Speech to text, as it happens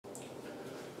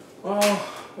Well,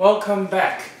 welcome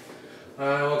back.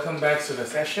 Welcome back to the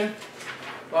session.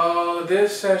 Well,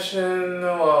 this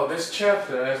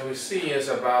chapter, as we see, is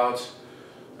about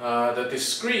the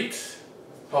discrete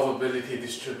probability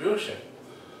distribution.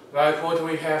 Like what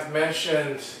we have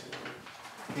mentioned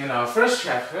in our first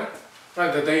chapter,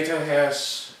 right? The data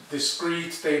has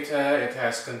discrete data, it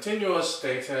has continuous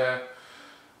data.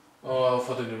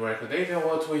 For the numerical data,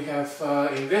 what we have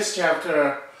in this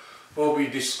chapter will be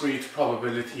discrete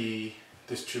probability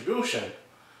distribution.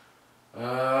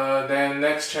 Then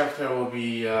next chapter will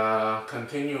be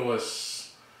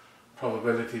continuous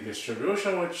probability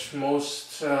distribution, which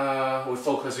we're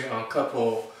focusing on a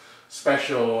couple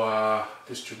special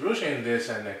distribution in this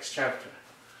and next chapter.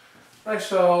 Right,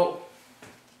 so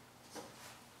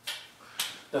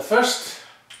the first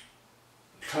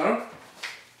term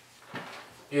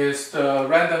is the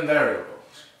random variables.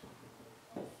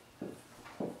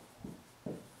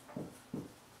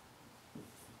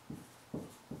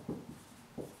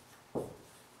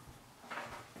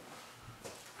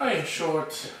 In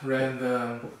short,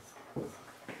 random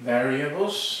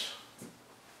variables.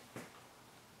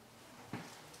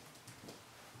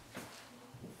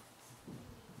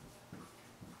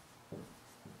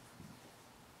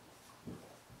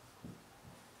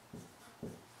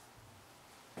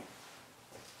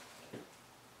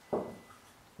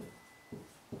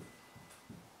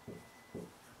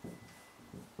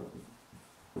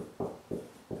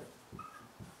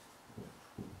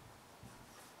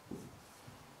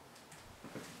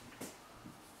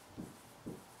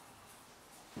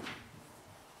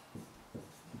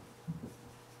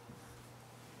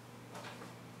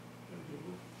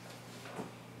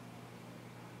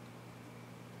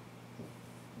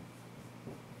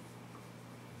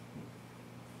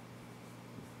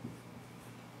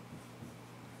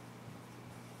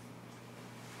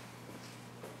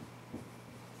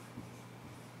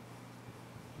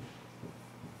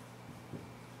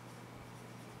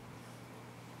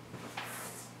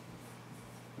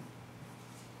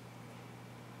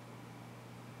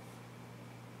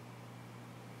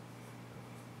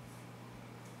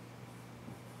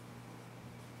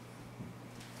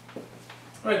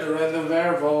 Right, the random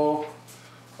variable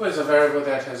is a variable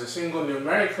that has a single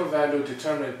numerical value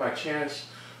determined by chance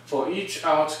for each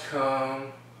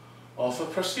outcome of a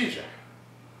procedure.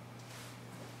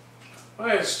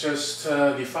 Well, it's just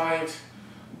defined,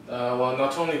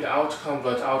 not only the outcome,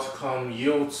 but outcome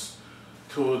yields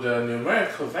to the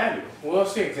numerical value. We'll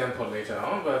see example later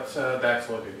on, but that's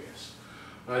what it is.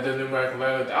 The numerical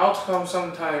value, the outcome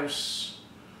sometimes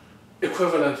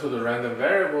equivalent to the random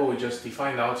variable, we just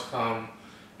define the outcome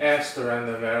as the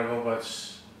random variable, but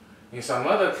in some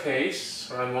other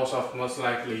case, most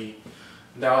likely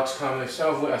the outcome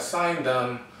itself will assign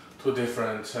them to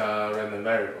different random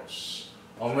variables.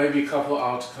 Or maybe a couple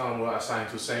outcomes will assign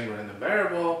to same random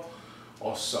variable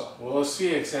or so. We'll see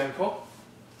example.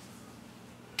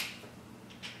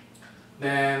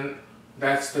 Then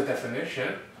that's the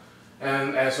definition.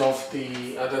 And as of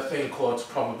the other thing called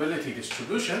probability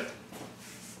distribution,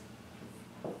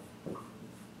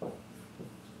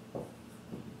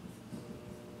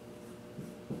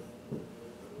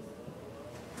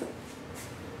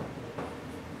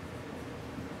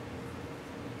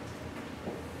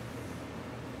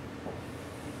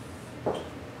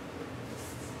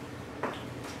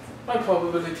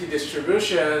 probability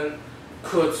distribution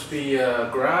could be a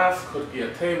graph, could be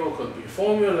a table, could be a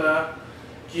formula,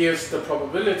 gives the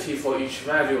probability for each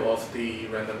value of the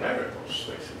random variables,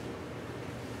 basically.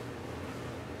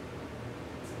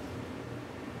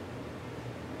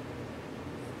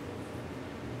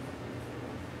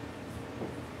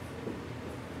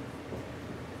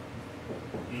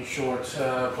 In short,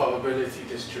 probability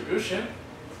distribution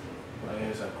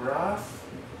is a graph.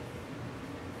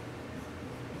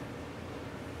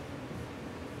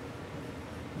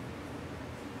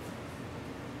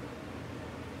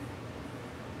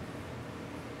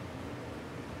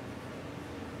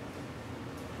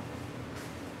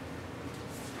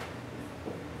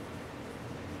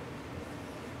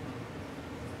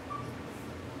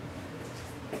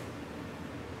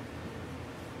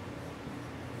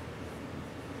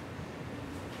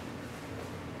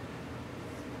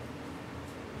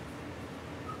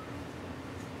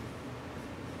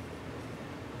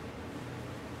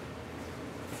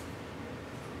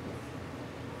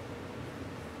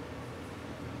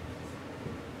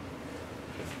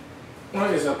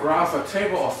 One is a graph, a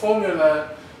table, or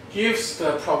formula gives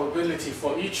the probability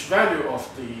for each value of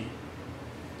the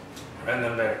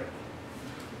random variable.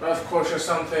 But of course,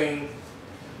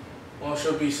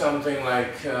 should be something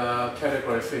like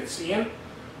category fits in,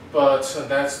 but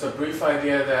that's the brief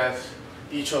idea that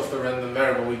each of the random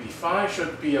variable we define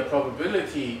should be a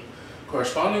probability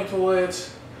corresponding to it.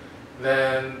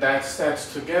 Then that set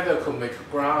together could make a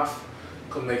graph,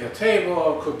 could make a table,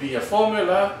 or could be a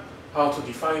formula, how to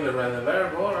define the random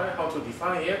variable, right? How to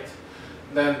define it.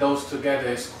 Then those together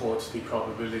is called the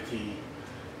probability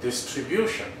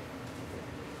distribution.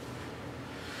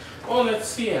 Well, let's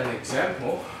see an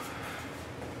example.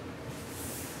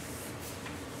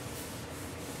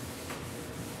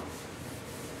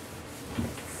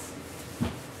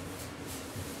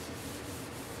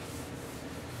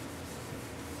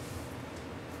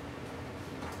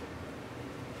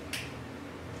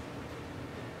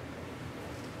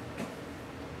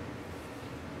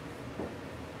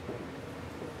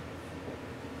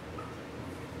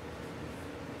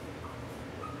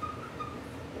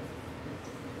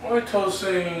 We're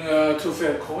tossing two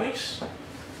fair coins.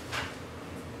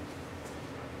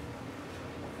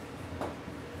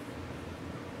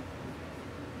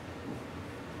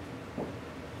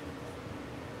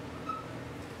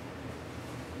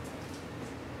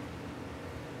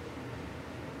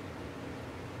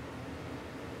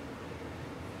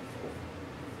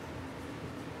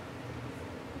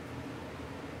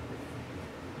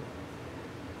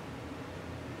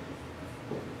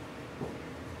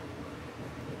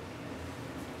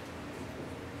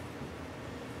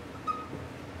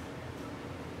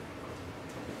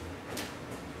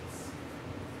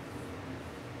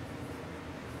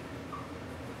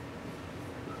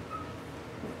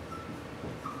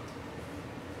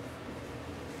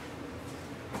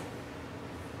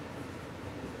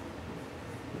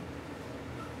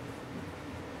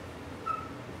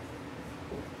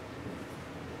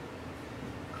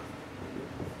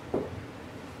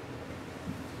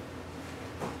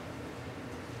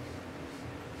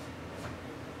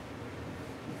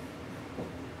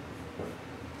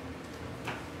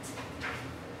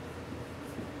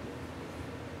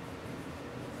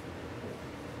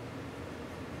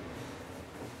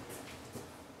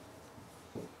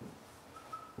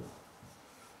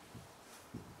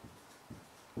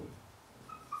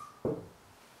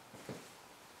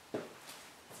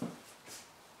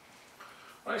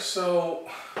 Right, so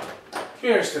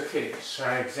here's the case,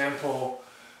 right? Example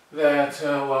that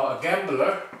well, a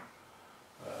gambler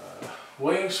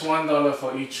wins $1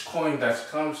 for each coin that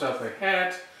comes up a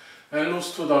head, and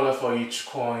lose $2 for each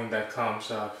coin that comes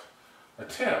up a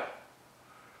tail.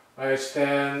 Right,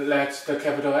 then let the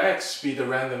capital X be the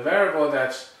random variable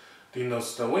that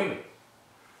denotes the winning.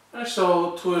 Right,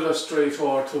 so to illustrate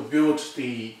or to build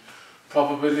the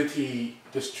probability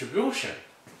distribution,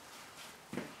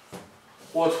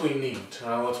 what we need.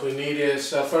 What we need is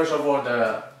first of all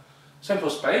the sample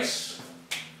space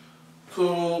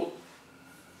to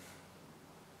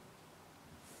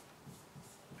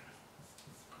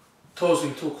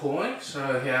tossing two coins.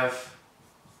 We have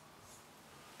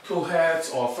two heads,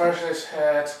 or first is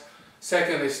head,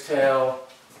 second is tail,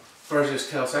 first is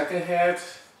tail, second head,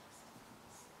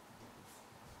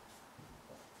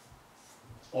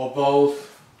 or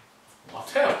both are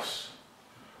tails.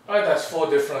 Right, that's four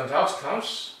different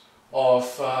outcomes of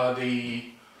the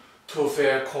two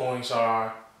fair coins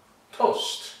are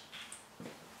tossed.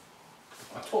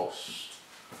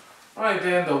 Right,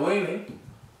 then the winning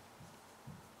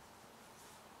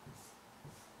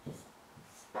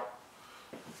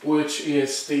which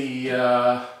is the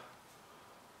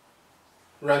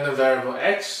random variable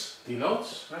X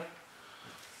denotes, right?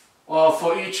 Well,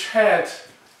 for each head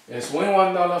is win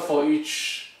 $1, for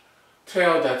each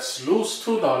tail that's lose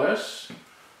 $2.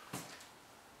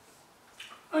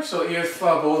 Right, so if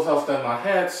both of them are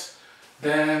heads,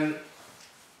 then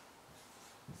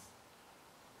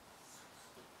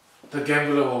the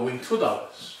gambler will win $2.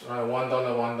 Right, $1,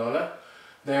 $1.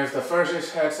 Then if the first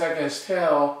is head, second is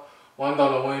tail,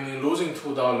 $1 winning, losing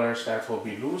 $2, that will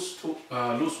be lose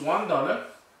 $1.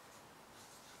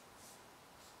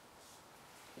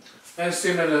 And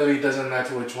similarly, it doesn't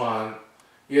matter which one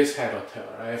is head or tail,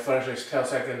 right? First is tail,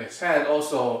 second is head,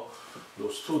 also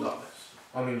lose $2.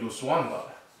 Lose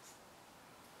 $1.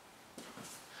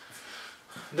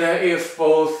 Then if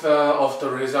both of the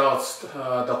results,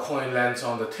 the coin lands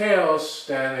on the tails,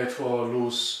 then it will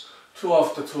lose two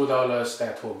of the $2,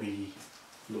 that will be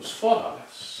lose $4.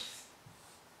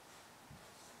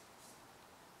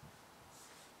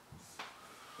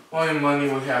 Well, in money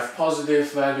we have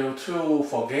positive value 2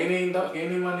 for gaining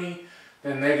money,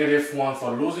 then -1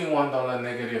 for losing $1,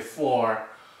 -4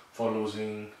 for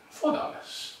losing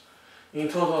 $4. In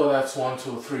total, that's 1,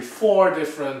 2, 3, 4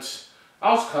 different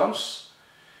outcomes,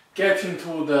 getting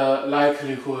to the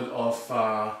likelihood of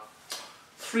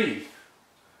 3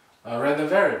 random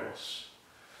variables.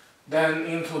 Then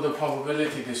into the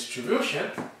probability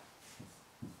distribution,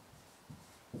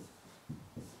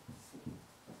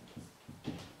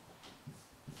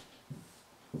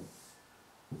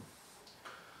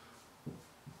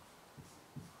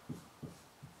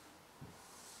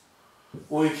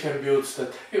 we can build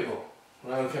the table.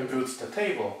 We can build the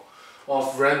table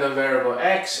of random variable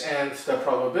x and the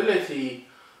probability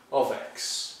of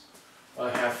x. I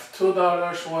have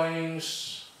 $2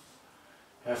 wins,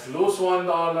 have lose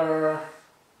 $1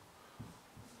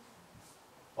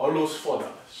 or lose $4.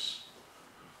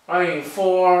 Right, in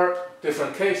 4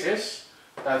 different cases,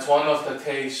 that's one of the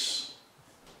case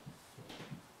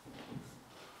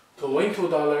to win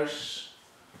 $2.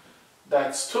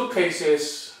 That's 2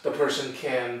 cases the person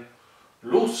can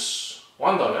lose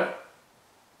 $1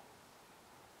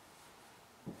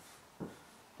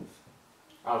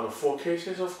 out of 4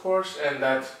 cases, of course, and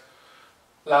that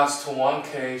last 1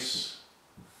 case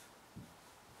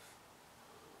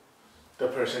the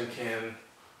person can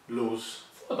lose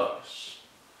 $4.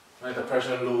 Right? The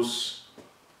person loses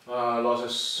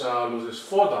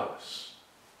 $4.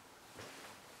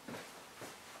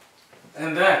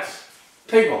 And that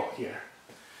table here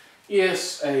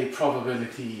is a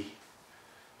probability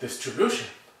distribution.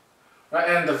 Right?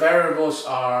 And the variables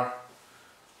are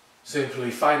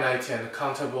simply finite and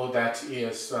countable. That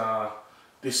is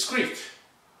discrete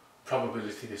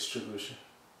probability distribution.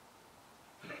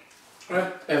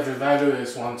 Right? Every value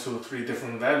is 1, 2, 3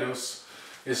 different values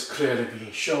is clearly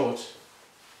being showed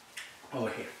over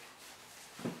here.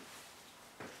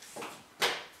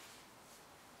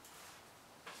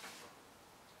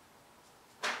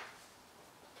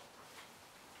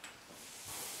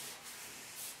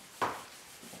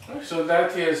 Right, so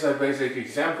that is a basic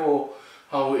example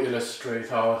how we illustrate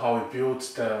how we build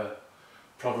the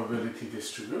probability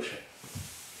distribution.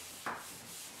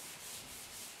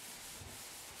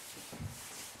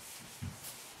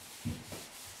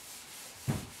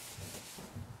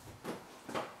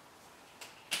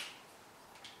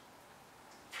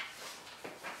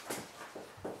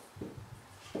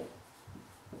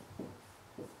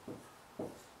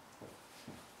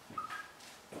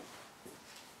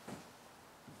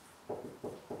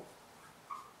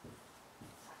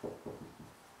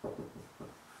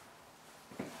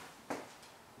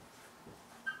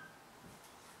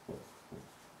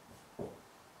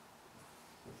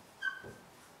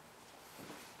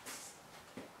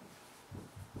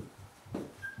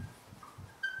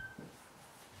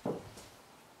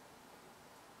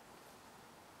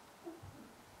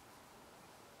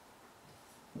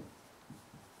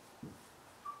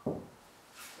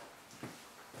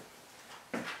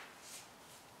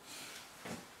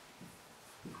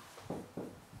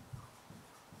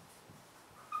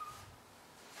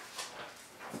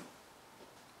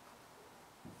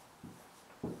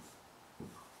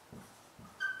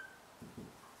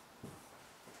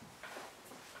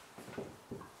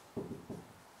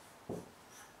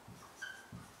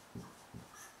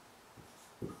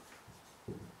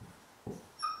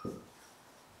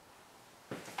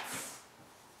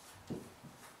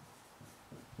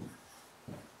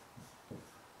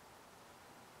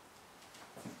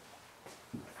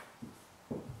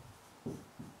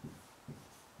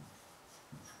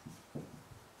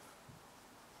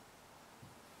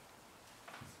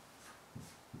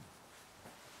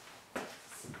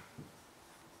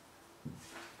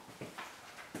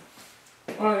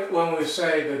 Right, when we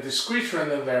say the discrete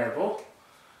random variable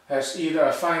has either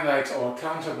a finite or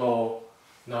countable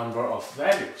number of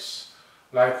values,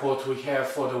 like what we have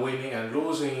for the winning and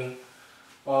losing,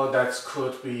 well, that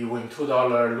could be win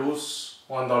 $2, lose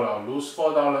 $1 or lose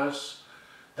 $4.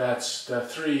 That's the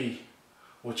 3,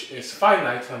 which is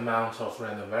finite amount of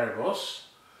random variables.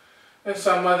 And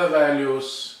some other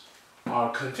values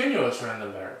are continuous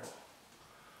random variable,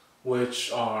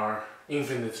 which are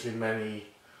infinitely many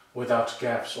without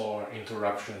gaps or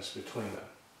interruptions between them.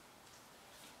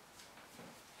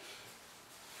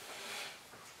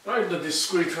 Right, the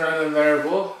discrete random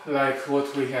variable, like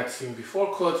what we had seen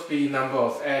before, could be number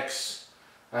of eggs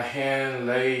a hen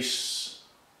lays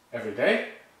every day,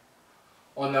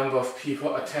 or number of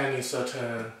people attending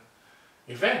certain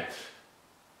event.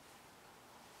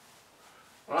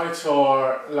 Right,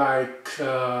 or like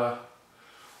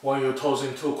when you're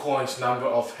tossing 2 coins, number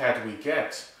of head we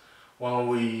get. When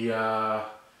we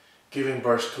giving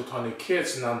birth to 20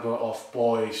 kids, number of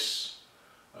boys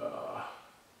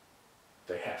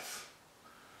they have.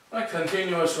 A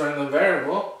continuous random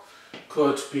variable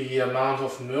could be amount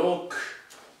of milk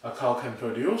a cow can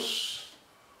produce,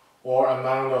 or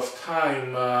amount of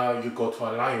time you go to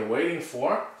a line you're waiting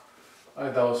for,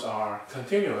 Those are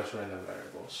continuous random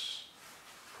variables.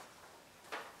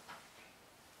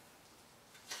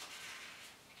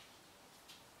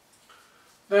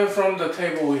 Then from the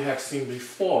table we had seen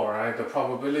before, right, the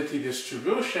probability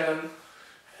distribution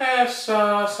has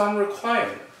some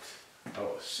requirement.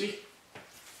 Oh, see.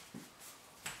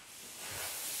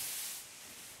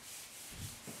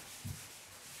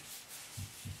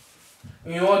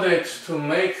 In order to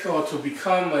make or to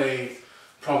become a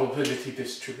probability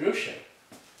distribution.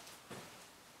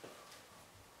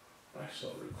 Right,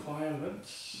 so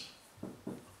requirements.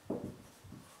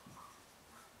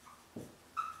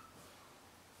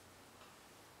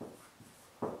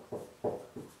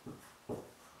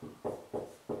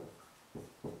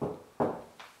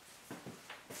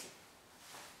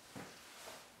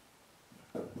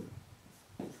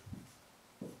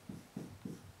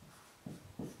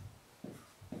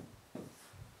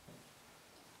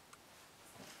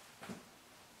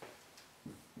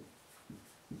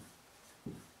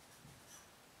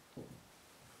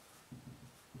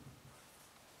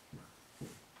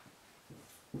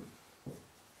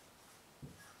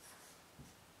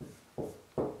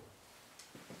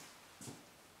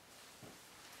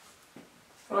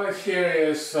 Right, here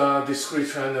is a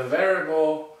discrete random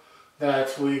variable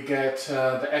that we get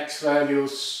the x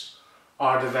values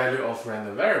are the value of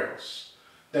random variables.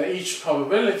 Then each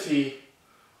probability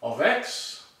of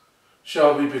x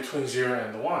shall be between 0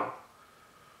 and 1,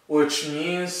 which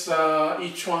means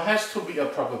each one has to be a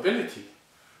probability.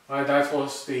 Right, that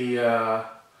was the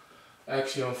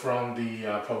axiom from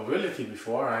the probability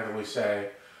before, right? We say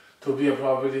to be a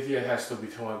probability it has to be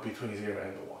between 0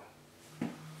 and 1.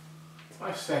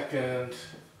 My second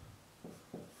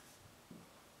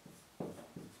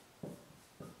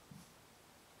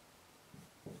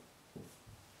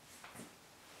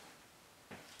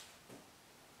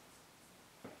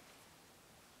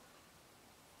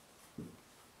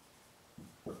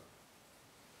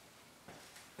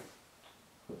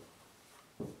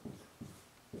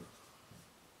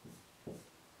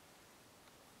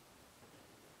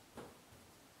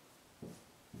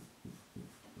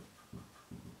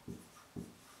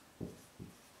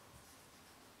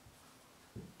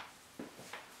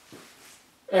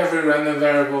every random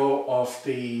variable of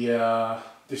the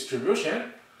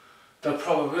distribution, the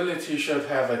probability should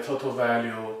have a total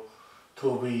value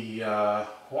to be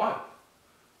 1,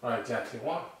 or exactly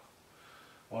 1.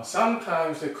 Well,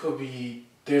 sometimes it could be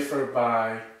differed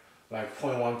by like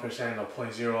 0.1% or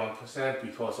 0.01%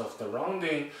 because of the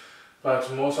rounding, but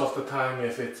most of the time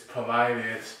if it's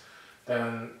provided,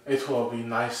 then it will be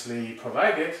nicely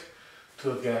provided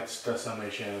to get the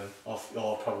summation of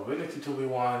your probability to be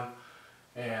 1.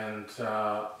 And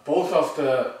both of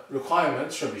the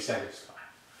requirements should be satisfied.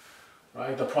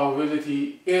 Right? The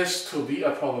probability is to be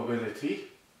a probability.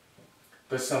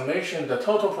 The summation, the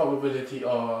total probability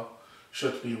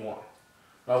should be 1,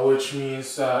 which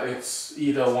means it's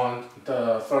either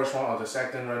the first one or the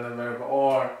second random variable,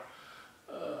 or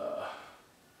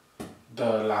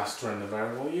the last random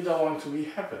variable. Either one to be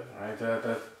happen. Right?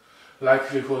 The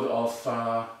likelihood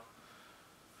of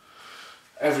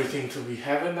everything to be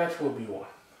happen, that will be 1,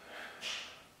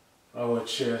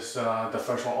 which is the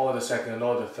first one or the second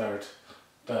or the third.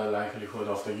 The likelihood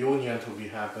of the union to be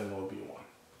happen will be 1.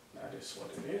 That is what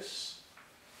it is.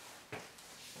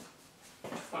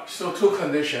 Right, so two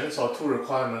conditions or two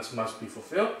requirements must be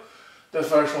fulfilled. The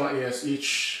first one is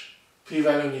each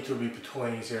p-value need to be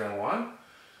between 0 and 1,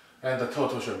 and the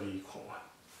total should be equal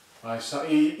 1. Right, so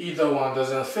either one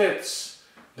doesn't fit,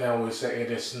 then we say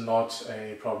it is not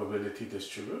a probability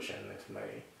distribution. It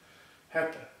may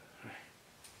happen.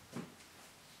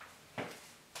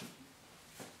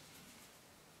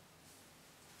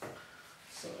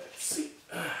 So let's see.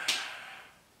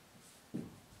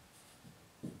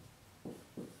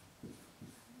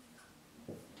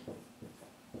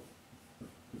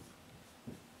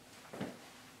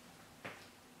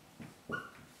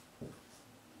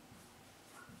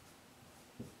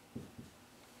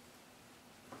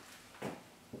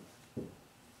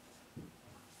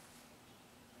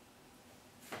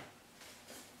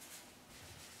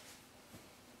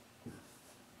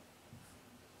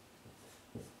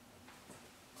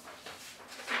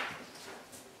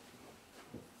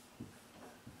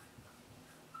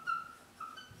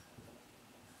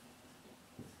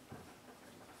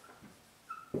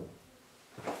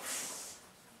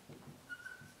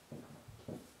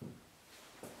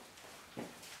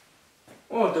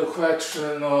 Well, the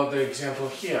question or the example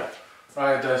here,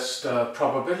 right? Does the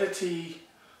probability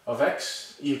of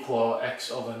x equal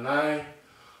x over 9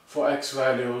 for x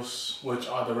values, which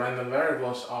are the random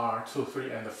variables, are 2,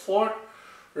 3, and 4,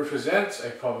 represent a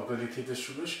probability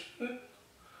distribution?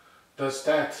 Does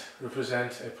that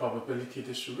represent a probability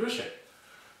distribution?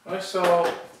 Right,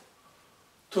 so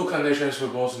two conditions we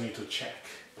both need to check.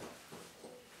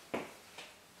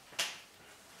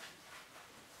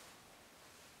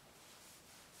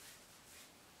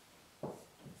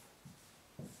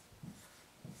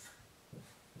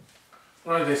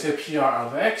 Right, they say PR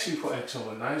of x equals x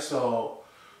over 9, so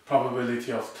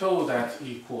probability of 2, that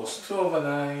equals 2 over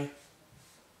 9.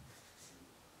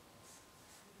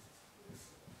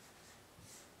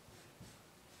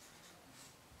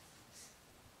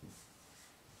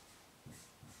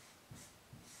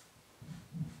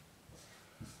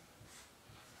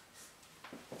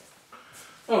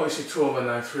 Oh, we see 2 over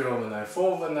 9, 3 over 9,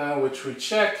 4 over 9, which we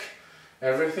check.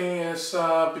 Everything is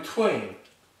between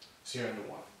 0 and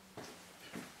 1.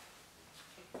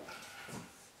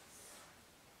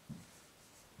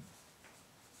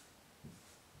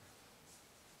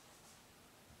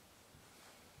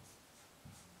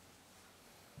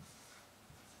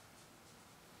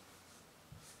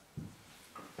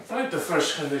 Right, the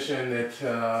first condition it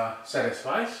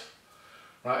satisfies.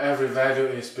 Right, every value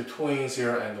is between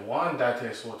 0 and 1. That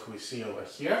is what we see over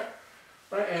here.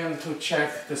 Right, and to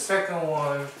check the second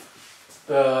one,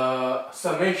 the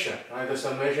summation. Right, the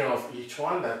summation of each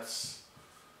one. That's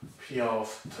P of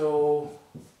 2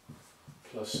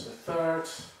 plus the third,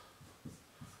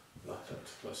 not third,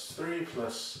 plus 3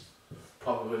 plus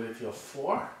probability of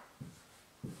 4.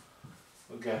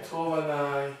 We get 2 over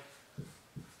 9.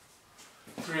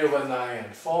 3 over 9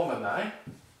 and 4 over 9.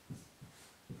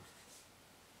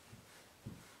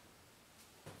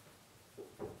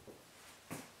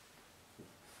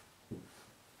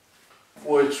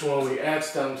 Which when we add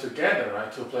them together,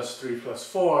 right, 2 plus 3 plus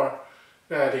 4,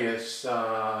 that is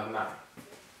 9.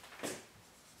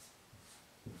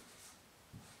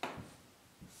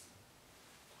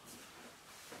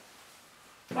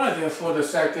 Right, therefore the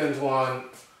second one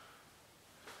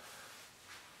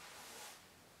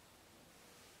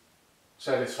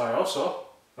satisfy also,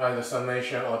 right? The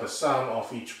summation or the sum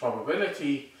of each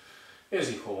probability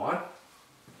is equal 1.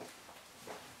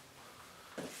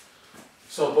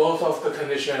 So both of the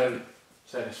condition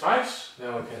satisfies,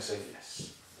 then we can say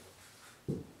yes.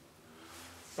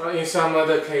 But in some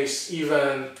other case,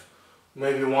 even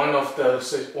maybe one of the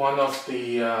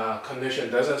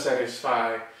condition doesn't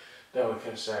satisfy, then we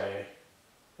can say,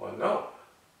 well, no,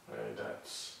 right?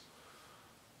 That's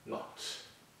not.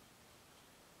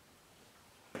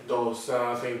 Those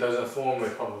thing doesn't form a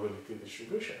probability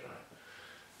distribution, right?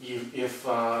 If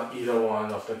either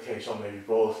one of the case or maybe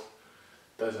both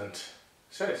doesn't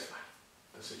satisfy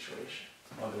the situation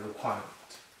or the requirement.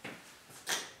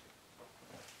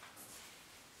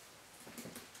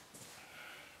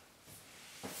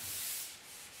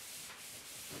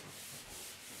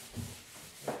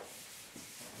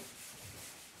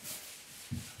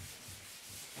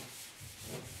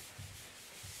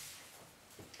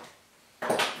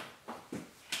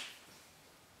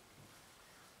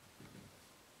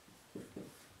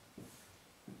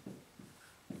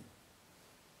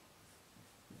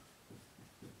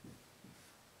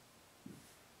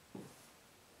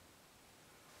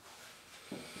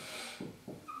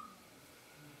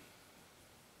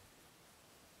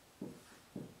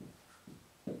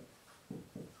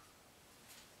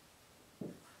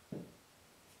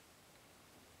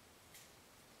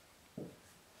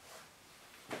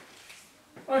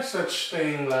 Right, such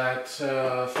thing that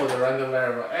for the random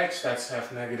variable x that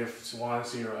have negatives 1,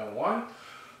 0, and 1,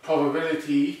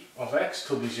 probability of x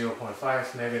to be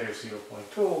 0.5, negative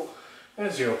 0.2, and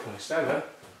 0.7.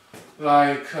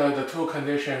 Like the two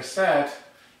conditions said,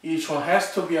 each one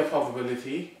has to be a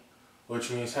probability, which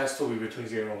means has to be between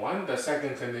 0 and 1. The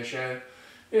second condition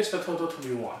is the total to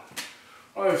be 1.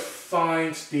 I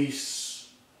find this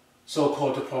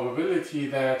so-called probability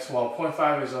that, well,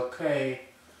 0.5 is okay.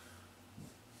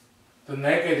 The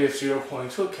negative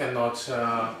 0.2 cannot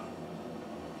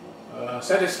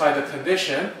satisfy the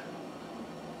condition,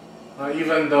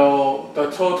 even though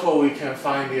the total we can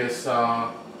find is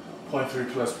 0.3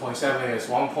 plus 0.7 is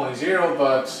 1.0,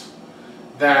 but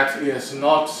that is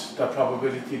not the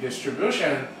probability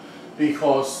distribution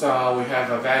because we have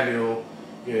a value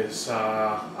is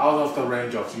out of the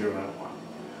range of 0 and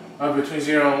 1. Between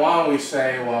 0 and 1 we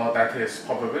say, well, that is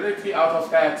probability. Out of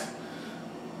that,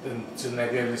 then to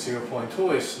negative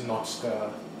 0.2 is not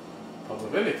the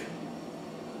probability.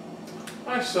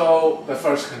 Right, so the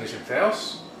first condition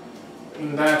fails.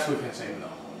 In that we can say no.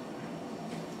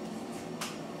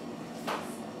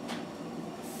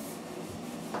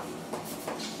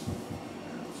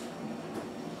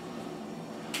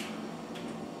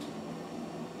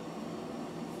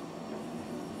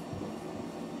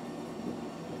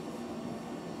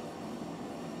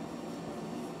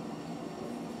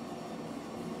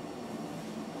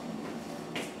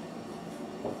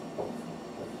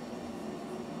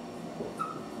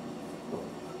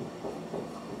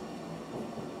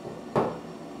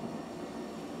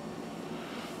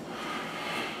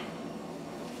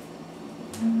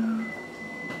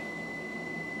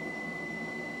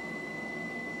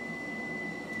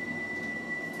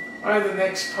 Alright, the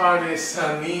next part is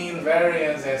mean,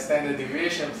 variance, and standard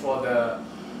deviation for the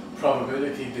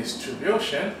probability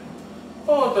distribution.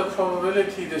 Or the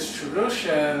probability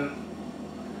distribution,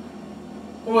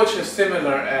 which is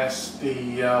similar as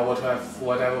the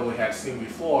whatever we had seen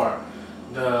before,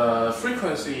 the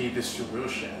frequency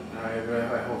distribution. Right?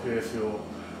 I hope if you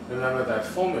remember that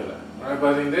formula. Right?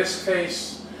 But in this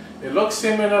case, it looks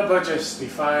similar, but just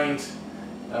defined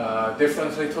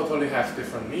differently, totally have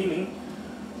different meaning.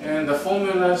 And the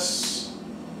formulas,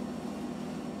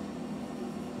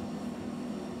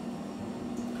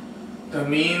 the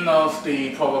mean of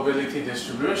the probability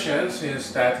distribution,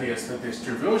 since that is the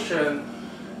distribution,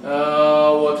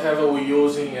 whatever we're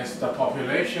using is the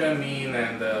population mean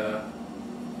and the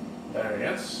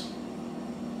variance.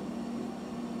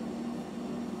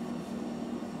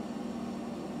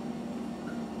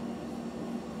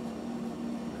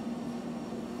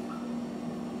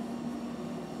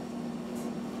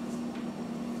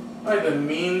 Right, the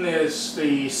mean is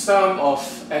the sum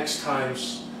of x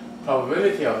times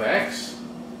probability of x.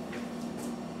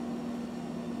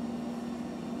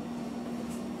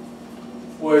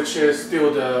 Which is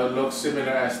still looks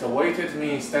similar as the weighted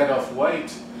mean. Instead of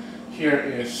weight, here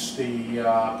is the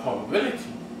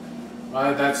probability.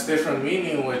 Right, that's different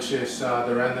meaning, which is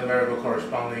the random variable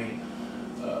corresponding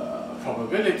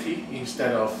probability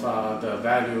instead of the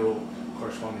value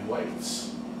corresponding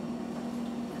weights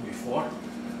before.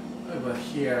 But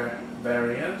here,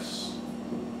 variance.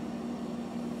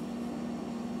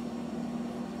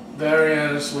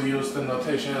 Variance, we use the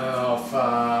notation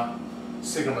of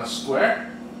sigma squared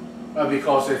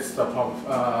because it's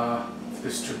the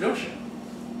distribution.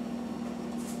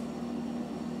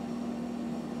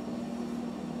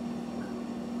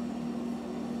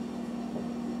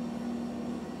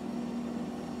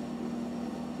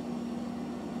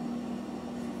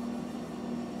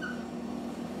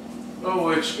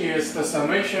 Which is the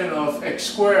summation of x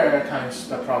squared times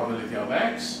the probability of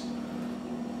x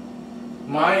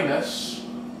minus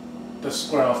the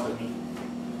square of the mean.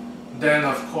 Then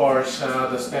of course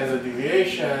the standard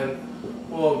deviation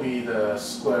will be the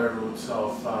square root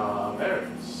of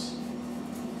variance.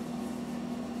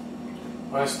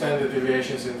 Right, standard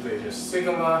deviation simply is just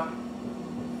sigma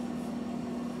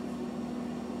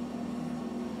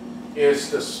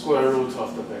is the square root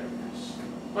of the variance.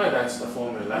 Right, that's the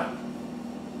formula.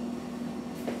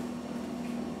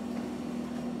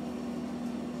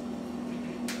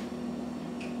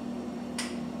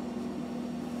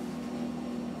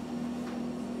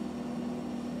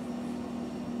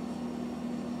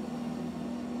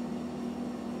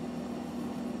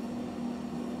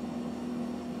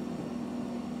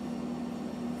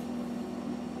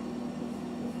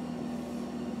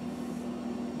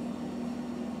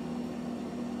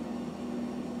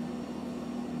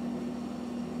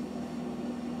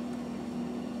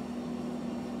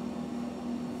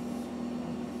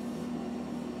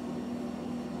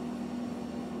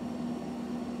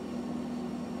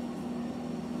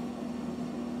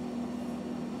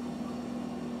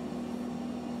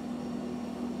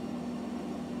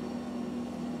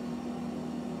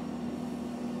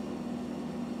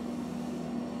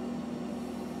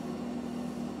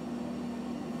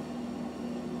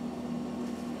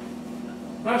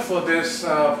 Right, for this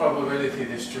probability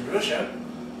distribution,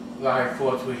 like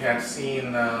what we had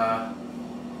seen of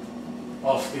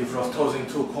tossing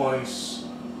two coins,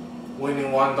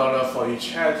 winning $1 for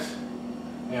each head,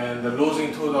 and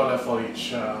losing $2 for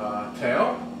each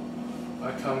tail,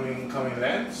 coming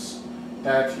lengths.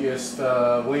 That is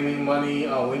the winning money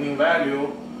or winning value,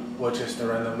 which is the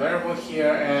random variable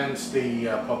here, and the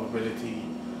probability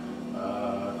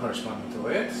corresponding to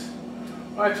it.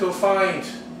 Right, to find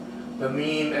the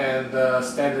mean and the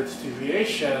standard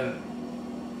deviation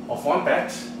of one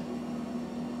bet.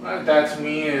 Right, that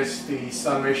mean is the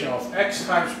summation of x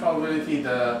times probability.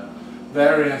 The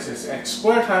variance is x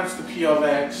squared times the p of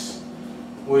x,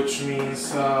 which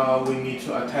means we need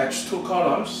to attach two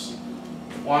columns.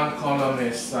 One column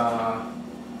is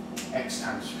x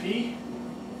times p.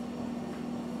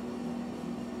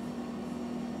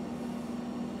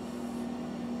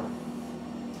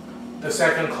 The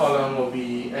second column will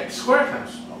be x squared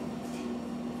times probability.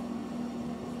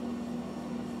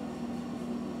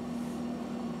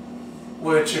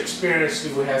 Which experience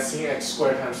we have seen x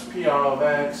squared times p r of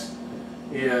x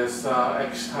is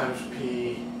x times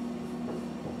p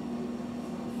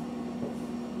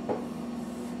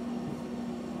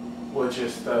which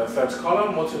is the third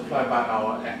column multiplied by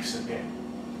our x again.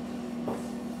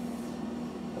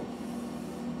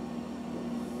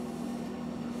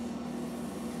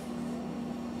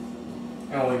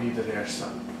 And we need their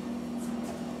sum.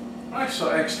 Right, so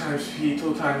x times p,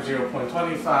 2 times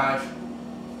 0.25,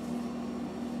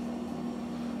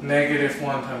 negative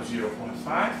 1 times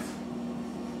 0.5,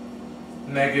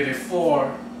 negative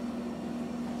 4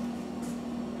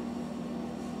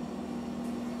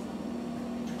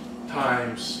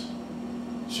 times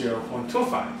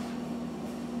 0.25.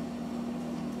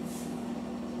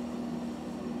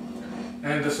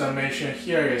 And the summation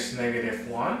here is negative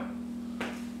 1.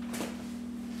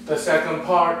 The second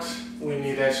part, we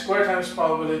need x squared times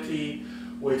probability.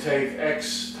 We take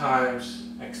x times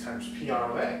p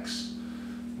r of x.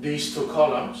 These two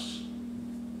columns,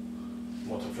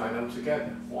 multiply them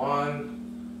together. 1,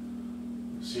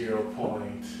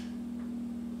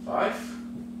 0.5,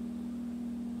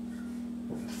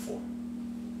 and 4.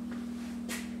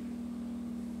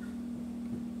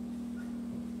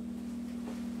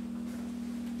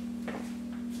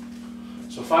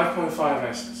 So 5.5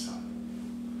 as the sum.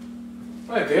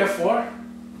 Right, therefore,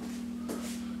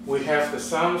 we have the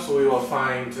sum, so we will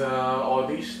find all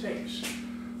these things.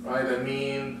 Right, the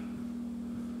mean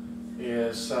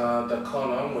is the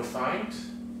column we find.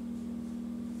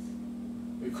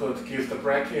 We could give the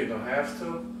bracket, you don't have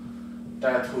to.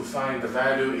 That we find the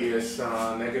value is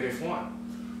negative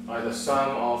 1. Right, the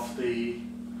sum of the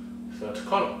third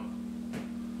column.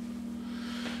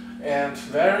 And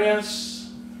variance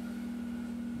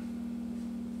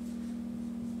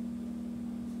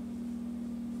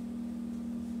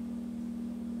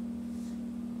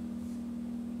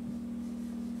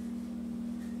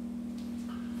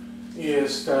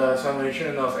is the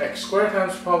summation of x squared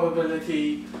times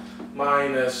probability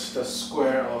minus the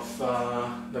square of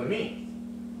the mean.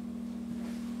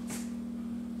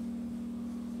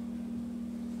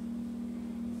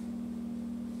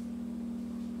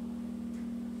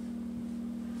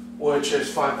 Which is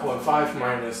 5.5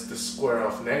 minus the square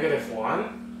of negative 1.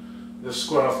 The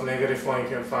square of negative 1 you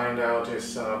can find out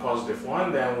is positive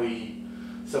 1. Then we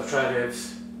subtract it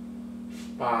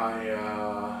by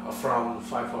from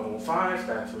 5.15,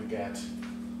 that we get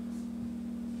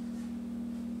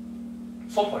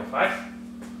 4.5.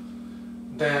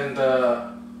 Then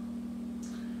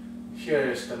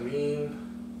here is the mean,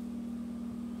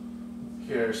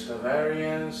 here is the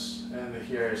variance, and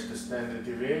here is the standard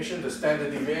deviation. The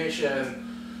standard deviation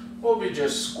will be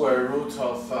just square root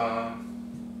of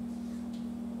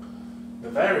the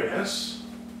variance.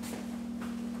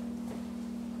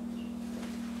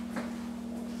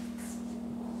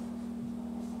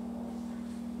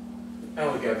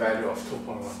 And we get value of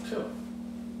 2.12.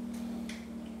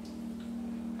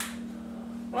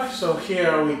 Right, so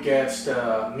here we get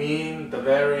the mean, the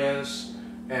variance,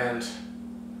 and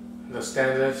the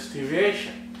standard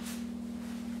deviation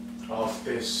of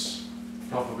this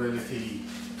probability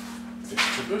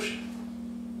distribution.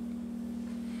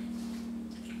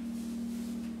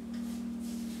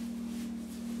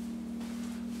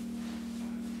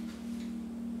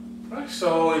 Right,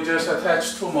 so we just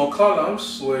attach two more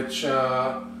columns, which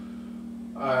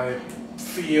I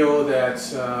feel that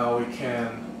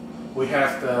we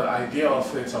have the idea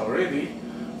of it already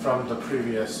from the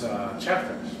previous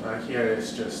chapters. Right, here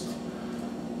is just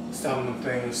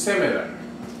something similar.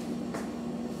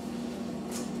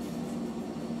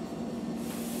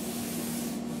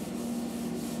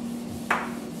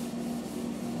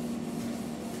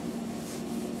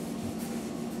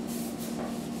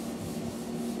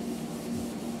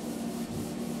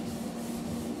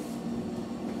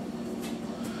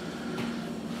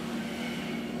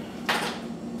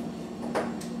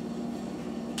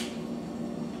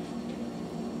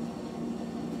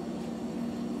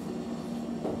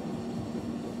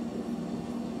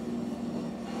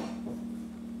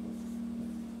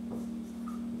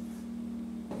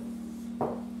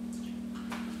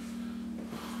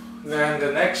 Then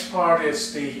the next part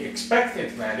is the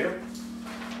expected value.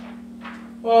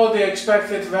 Well, the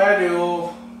expected value,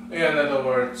 in other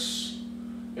words,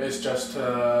 is just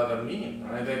the mean,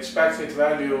 right? The expected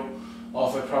value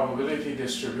of a probability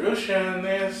distribution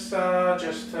is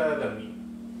just the mean.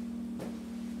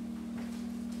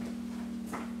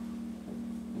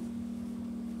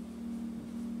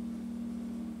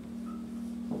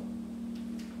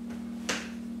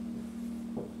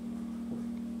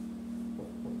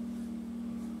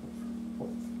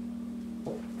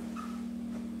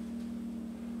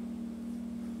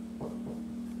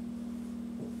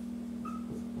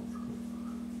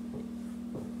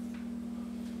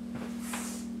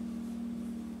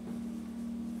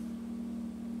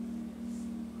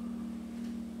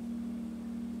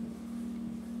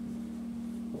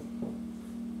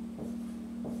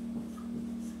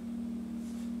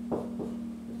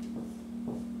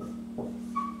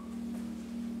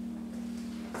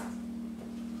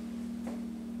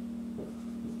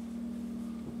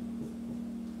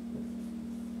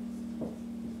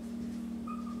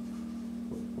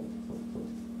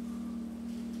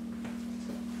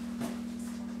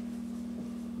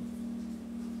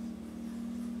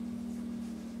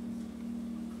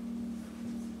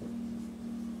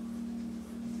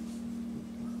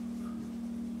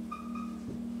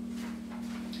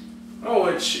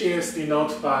 which is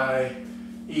denoted by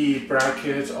E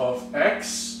bracket of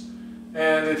x,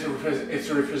 and it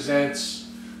represents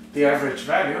the average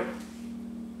value.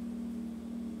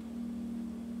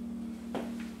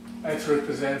 It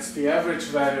represents the average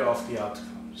value of the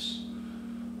outcomes,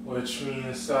 which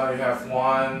means you have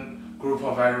one group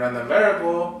of random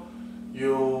variable,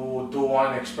 you do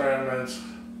one experiment,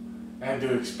 and you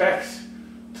expect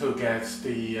to get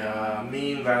the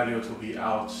mean value to be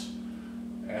out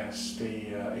as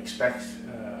the expected.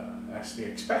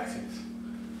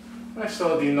 Right,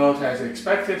 so the denoted as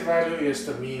expected value is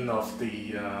the mean of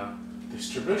the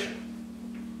distribution.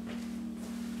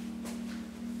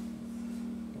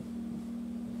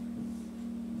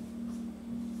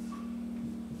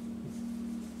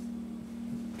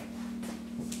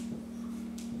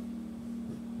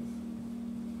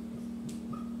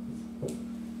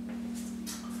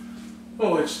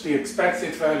 Which the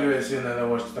expected value is, in other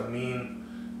words, the mean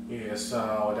is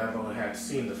whatever we had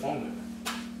seen in the formula.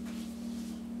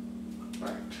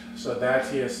 Right, so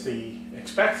that is the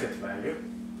expected value.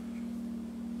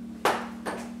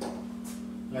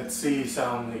 Let's see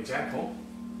some example.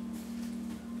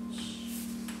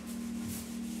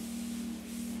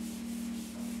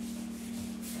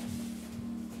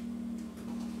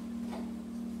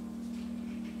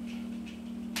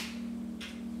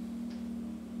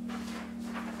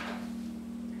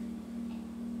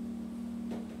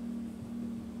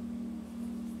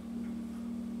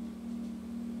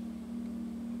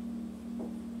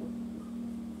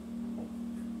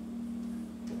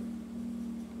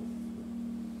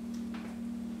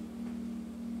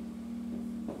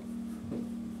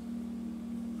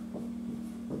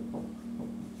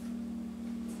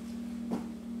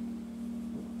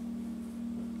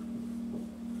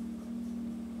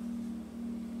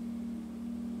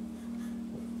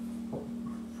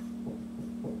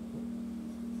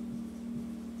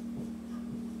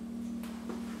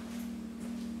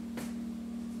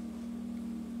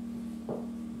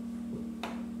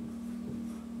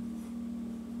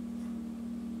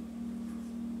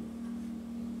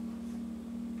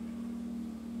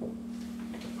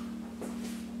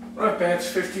 Right, bet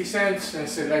 50 cents and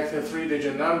select a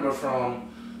 3-digit number from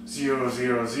 000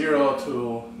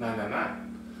 to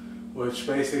 999, which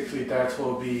basically that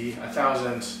will be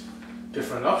 1,000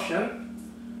 different options.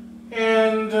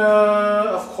 And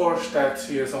of course that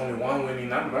is only one winning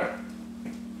number.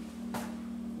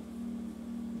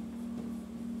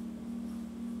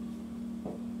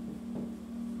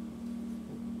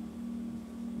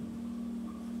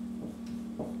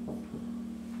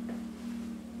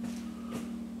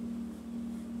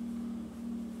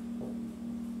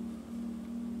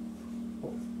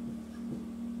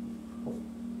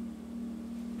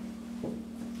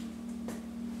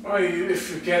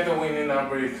 If you get the winning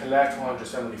number, you collect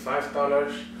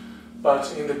 $175,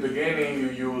 but in the beginning you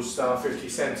use 50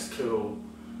 cents to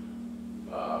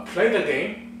play the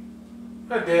game,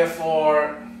 and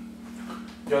therefore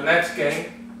your net gain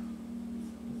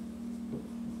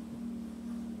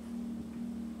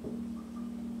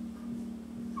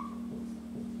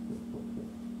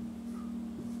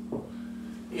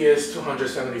is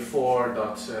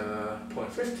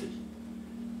 274.50.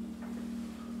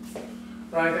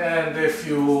 Right, and if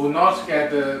you not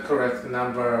get the correct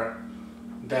number,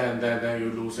 then you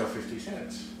lose your 50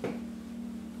 cents.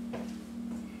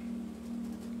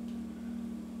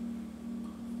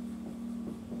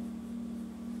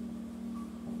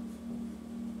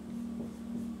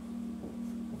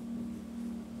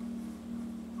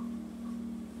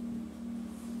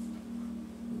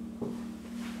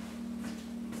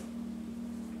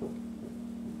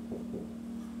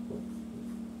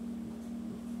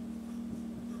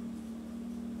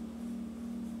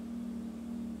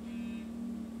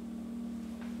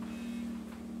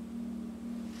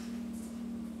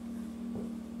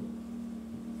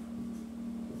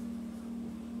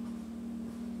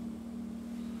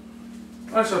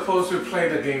 I suppose we play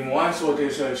the game once, what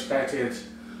is your expected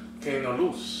gain or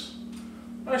lose?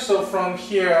 Right, so from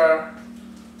here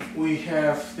we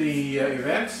have the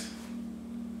event.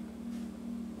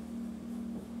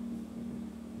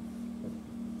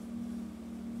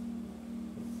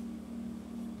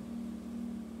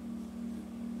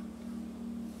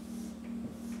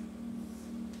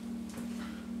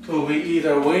 To be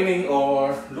either winning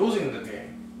or losing the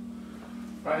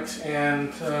game. Right,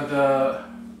 and the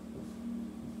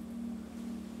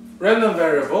random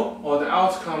variable, or the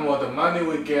outcome, or the money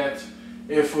we get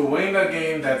if we win the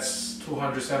game, that's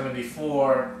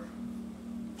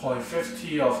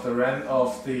 274.50 of the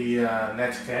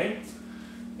net gain,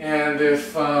 and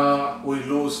if we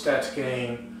lose that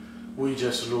game, we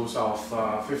just lose off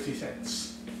 50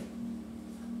 cents.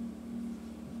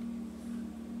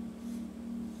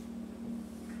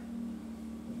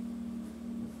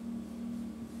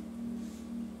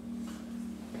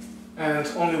 And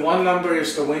only one number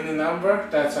is the winning number.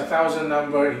 That's 1,000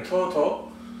 number in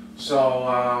total. So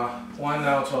 1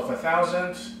 out of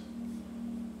 1,000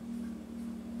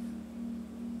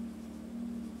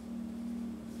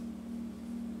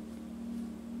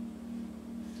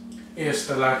 is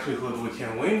the likelihood we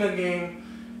can win the game,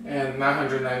 and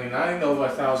 999 over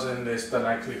 1,000 is the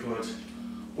likelihood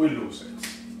we lose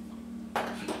it.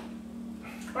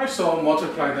 Alright, so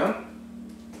multiply them.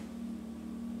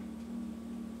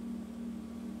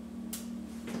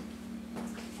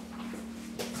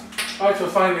 Alright, to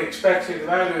find the expected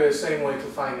value is the same way to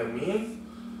find the mean.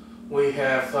 We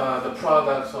have the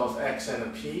product of x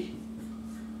and p.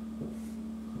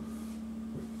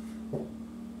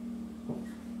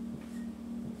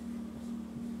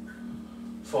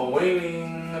 For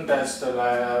winning, that's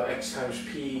the x times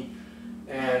p,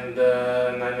 and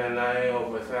 999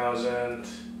 over 1,000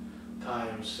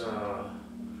 times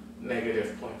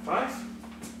negative 0.5.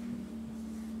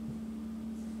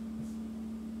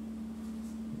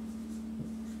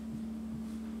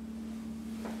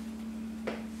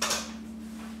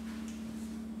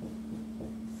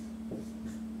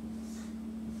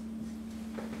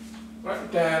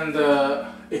 Right, then the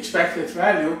expected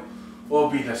value will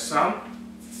be the sum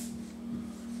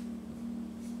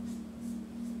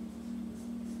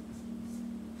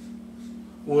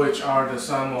which are the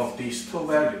sum of these two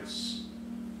values.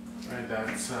 Right,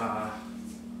 that's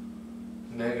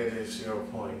negative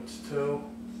 0.2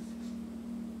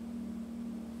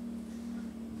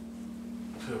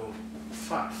 to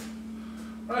 5.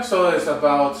 Right, so it's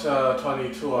about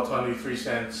 22 or 23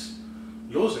 cents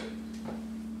losing.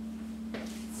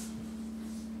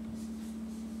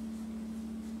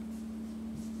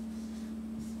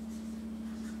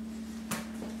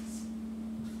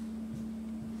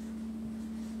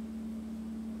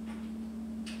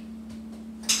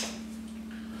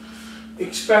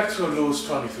 Expect to lose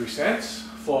 23 cents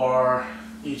for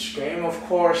each game, of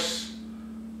course,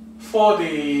 for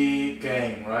the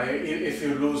game, right? If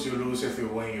you lose, you lose. If you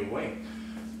win, you win.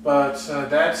 But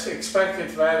that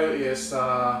expected value is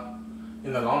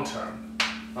in the long term.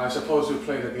 I suppose you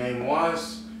play the game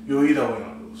once, you either win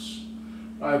or lose,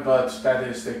 right? But that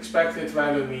is the expected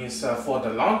value, means for the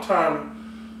long term,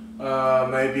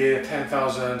 maybe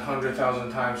 10,000,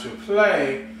 100,000 times you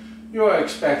play, you are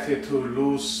expected to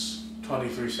lose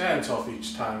 23 cents of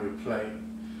each time you play.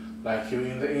 Like you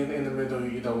in the middle,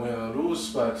 you either win or lose,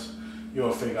 but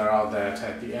you'll figure out that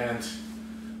at the end,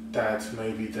 that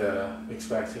may be the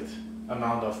expected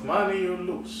amount of money you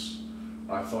lose,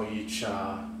 right, for each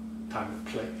time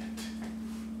you play it.